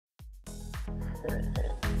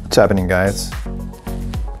What's happening, guys?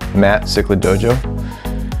 Matt, Cichlid Dojo,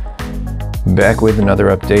 back with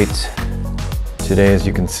another update. Today, as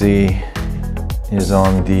you can see, is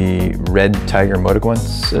on the red tiger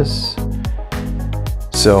Motaguensis.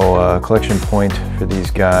 So collection point for these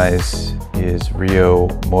guys is Rio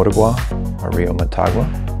Motagua, or Rio Motagua.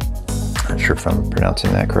 Not sure if I'm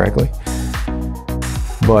pronouncing that correctly.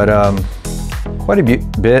 But quite a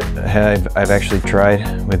bit I've actually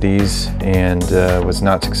tried with these, and was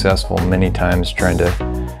not successful many times trying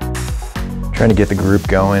to get the group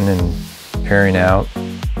going and pairing out.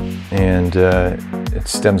 And it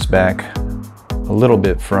stems back a little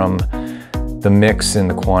bit from the mix and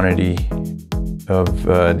the quantity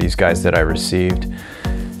of these guys that I received.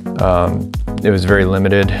 It was very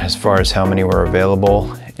limited as far as how many were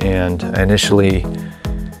available, and I initially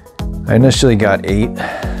got eight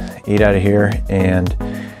out of here, and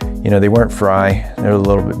you know, they weren't fry. They're a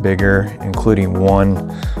little bit bigger, including one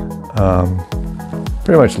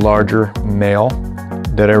pretty much larger male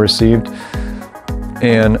that I received.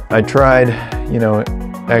 And I tried, you know,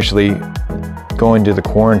 actually going to the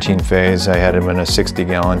quarantine phase. I had them in a 60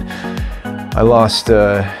 gallon. I lost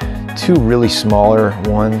two really smaller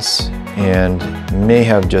ones, and may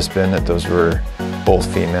have just been that those were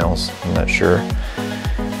both females. I'm not sure.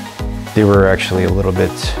 They were actually a little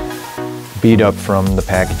bit beat up from the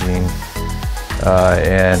packaging,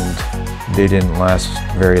 and they didn't last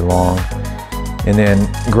very long. And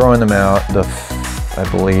then growing them out, I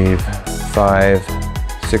believe 5,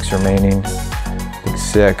 6 remaining, I think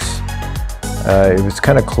 6. It was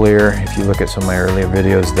kind of clear, if you look at some of my earlier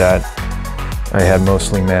videos, that I had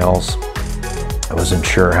mostly males. I wasn't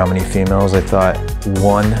sure how many females. I thought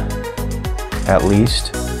one at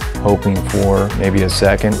least, hoping for maybe a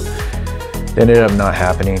second. It ended up not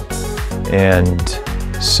happening. And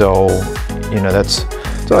so, you know, it's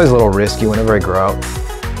always a little risky whenever I grow out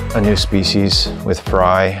a new species with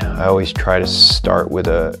fry. I always try to start with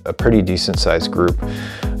a pretty decent sized group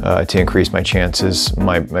to increase my chances.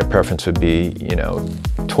 My preference would be, you know,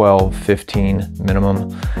 12, 15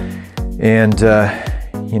 minimum. And,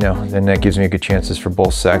 you know, then that gives me good chances for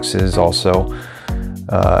both sexes. Also,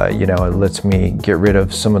 you know, it lets me get rid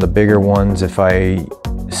of some of the bigger ones if I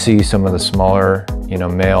see some of the smaller, you know,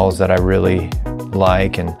 males that I really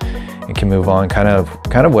like and can move on. Kind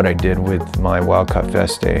of what I did with my wild-caught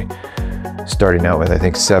Feste, starting out with I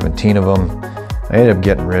think 17 of them. I ended up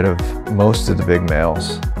getting rid of most of the big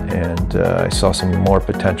males, and I saw some more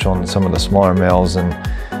potential in some of the smaller males, and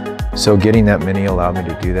so getting that many allowed me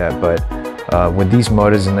to do that. But with these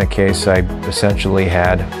Motas in that case, I essentially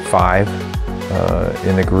had 5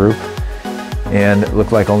 in the group, and it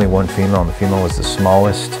looked like only one female, and the female was the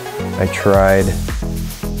smallest. I tried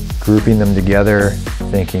grouping them together,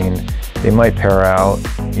 thinking they might pair out.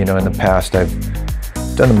 You know, in the past I've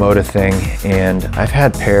done the Mota thing, and I've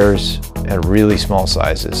had pairs at really small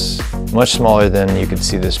sizes, much smaller than you can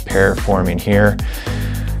see this pair forming here.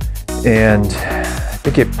 And I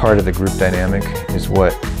think part of the group dynamic is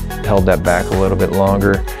what held that back a little bit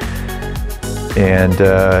longer. And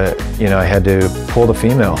you know, I had to pull the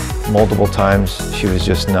female multiple times. She was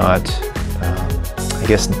just not, I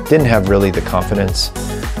guess, didn't have really the confidence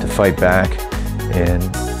to fight back, and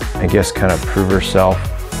I guess kind of prove herself,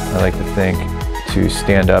 I like to think, to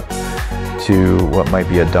stand up to what might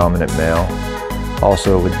be a dominant male.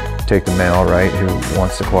 Also, it would take the male, right, who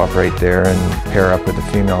wants to cooperate there and pair up with the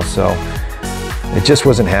female. So it just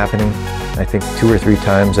wasn't happening. I think 2 or 3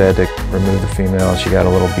 times I had to remove the female. She got a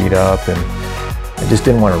little beat up, and I just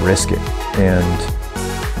didn't want to risk it.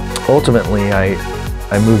 And ultimately, I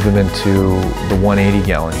moved them into the 180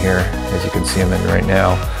 gallon here, as you can see them in right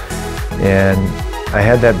now. And I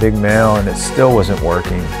had that big male, and it still wasn't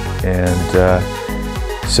working. And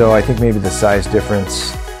so I think maybe the size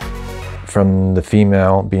difference from the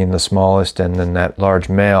female being the smallest, and then that large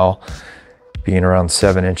male being around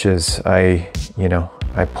 7 inches, I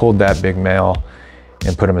pulled that big male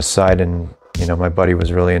and put him aside, and you know, my buddy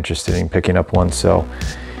was really interested in picking up one, so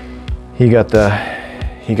he got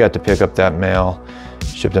to pick up that male.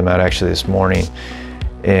 Shipped him out actually this morning,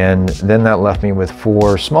 and then that left me with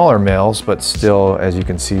 4 smaller males, but still, as you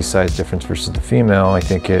can see, size difference versus the female, I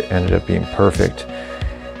think it ended up being perfect.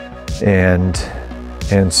 And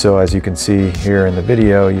so, as you can see here in the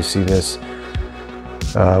video, you see this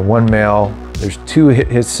one male. There's 2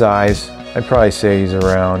 his size. I'd probably say he's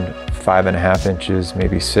around 5.5 inches,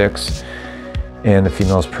 maybe 6. And the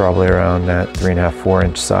female's probably around that 3.5, 4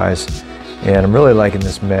 inch size. And I'm really liking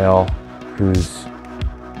this male, who's,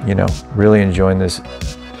 you know, really enjoying this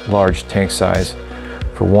large tank size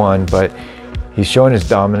for one, but he's showing his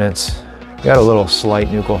dominance. got a little slight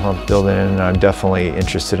nuchal hump building in, and I'm definitely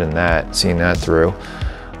interested in that, seeing that through.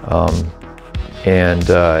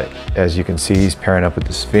 As you can see, he's pairing up with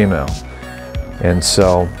this female. And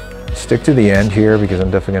so stick to the end here, because I'm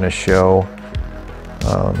definitely going to show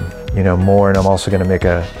you know, more, and I'm also going to make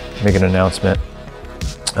an announcement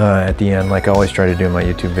at the end, like I always try to do in my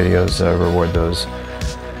YouTube videos. Reward those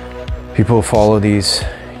people who follow these,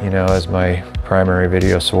 you know, as my primary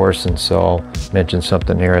video source, and so I'll mention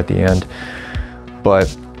something here at the end.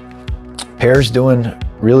 But pair's doing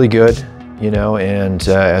really good, you know, and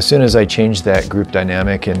as soon as I changed that group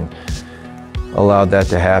dynamic and allowed that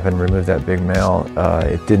to happen, remove that big male,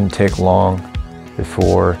 it didn't take long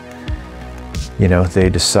before, you know, they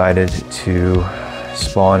decided to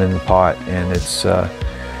spawn in the pot. And it's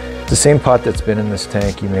the same pot that's been in this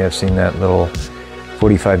tank. You may have seen that little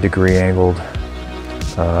 45-degree angled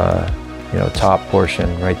you know, top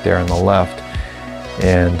portion right there on the left.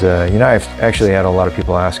 And you know, I've actually had a lot of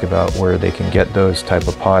people ask about where they can get those type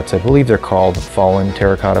of pots. I believe they're called fallen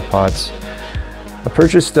terracotta pots. I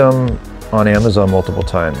purchased them on Amazon multiple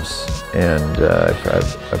times, and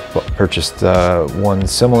I've purchased one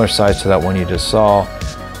similar size to that one you just saw.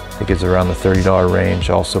 I think it's around the $30 range.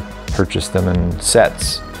 I also purchased them in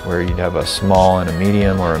sets where you'd have a small and a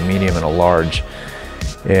medium, or a medium and a large.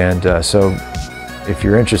 And so if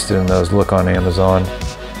you're interested in those, look on Amazon.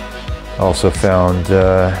 Also found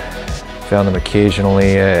them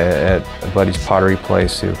occasionally at a buddy's pottery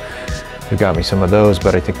place who got me some of those,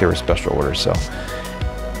 but I think they were special orders. So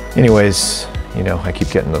anyways, you know, I keep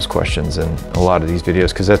getting those questions in a lot of these videos,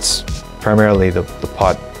 because that's primarily the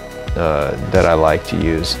pot that I like to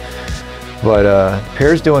use. But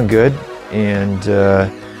pair's doing good, and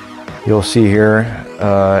you'll see here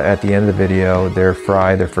at the end of the video their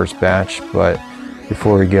fry, their first batch. But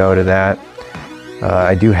before we go to that,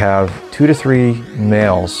 I do have 2 to 3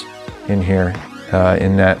 males in here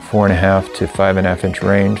in that 4.5 to 5.5 inch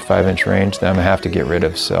range, 5-inch range that I'm gonna have to get rid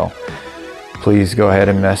of. So please go ahead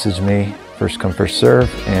and message me, first come first serve,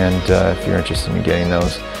 and if you're interested in getting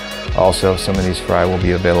those. Also, some of these fry will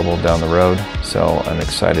be available down the road, so I'm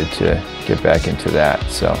excited to get back into that.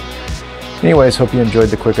 So anyways, hope you enjoyed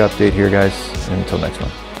the quick update here, guys, and until next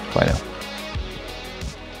one, bye now.